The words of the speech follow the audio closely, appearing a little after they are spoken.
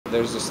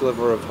There's a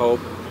sliver of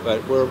hope,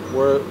 but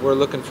we're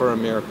looking for a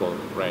miracle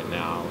right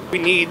now. We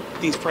need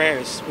these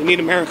prayers. We need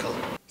a miracle.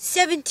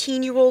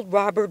 17-year-old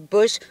Robert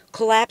Bush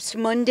collapsed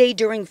Monday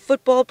during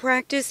football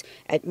practice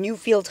at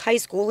Newfield High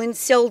School in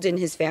Selden,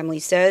 his family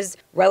says.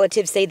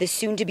 Relatives say the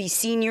soon-to-be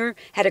senior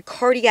had a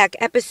cardiac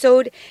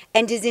episode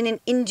and is in an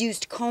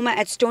induced coma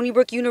at Stony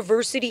Brook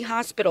University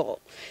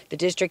Hospital. The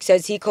district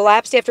says he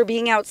collapsed after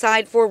being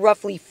outside for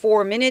roughly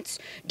 4 minutes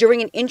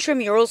during an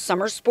intramural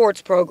summer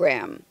sports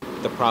program.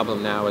 The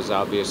problem now is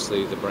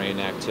obviously the brain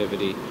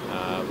activity.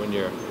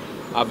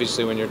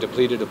 When you're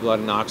depleted of blood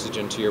and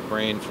oxygen to your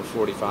brain for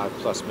 45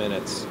 plus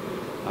minutes,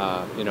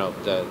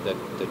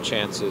 the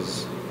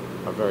chances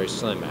are very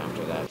slim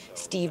after that.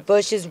 Steve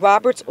Bush is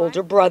Robert's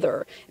older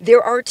brother.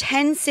 There are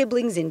 10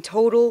 siblings in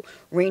total,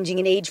 ranging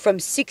in age from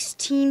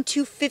 16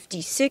 to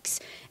 56,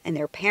 and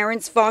their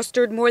parents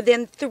fostered more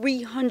than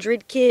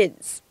 300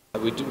 kids.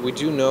 We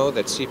do know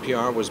that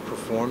CPR was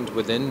performed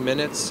within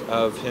minutes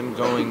of him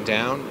going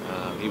down.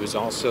 He was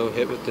also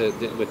hit with the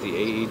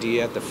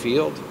AED at the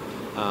field.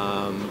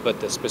 But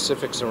the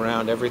specifics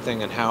around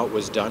everything and how it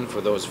was done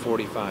for those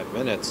 45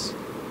 minutes,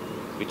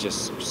 we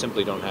just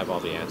simply don't have all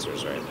the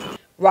answers right now.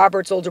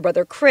 Robert's older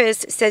brother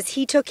Chris says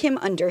he took him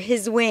under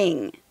his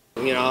wing.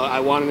 I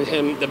wanted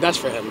him the best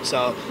for him,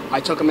 so I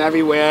took him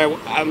everywhere.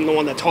 I'm the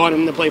one that taught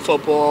him to play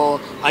football.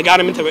 I got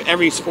him into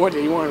every sport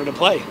that he wanted to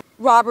play.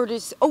 Robert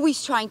is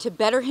always trying to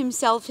better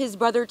himself. His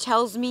brother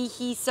tells me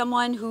he's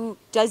someone who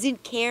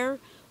doesn't care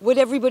what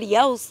everybody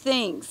else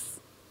thinks.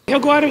 He'll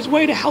go out of his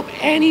way to help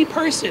any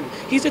person.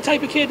 He's the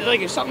type of kid that,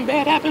 like, if something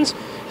bad happens,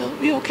 he'll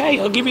be okay.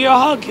 He'll give you a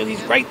hug.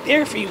 He's right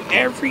there for you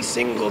every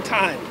single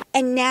time.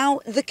 And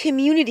now the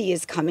community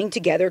is coming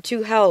together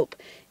to help,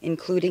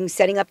 including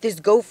setting up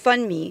this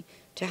GoFundMe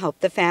to help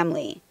the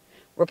family.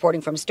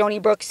 Reporting from Stony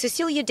Brook,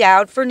 Cecilia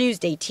Dowd for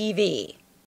NewsdayTV.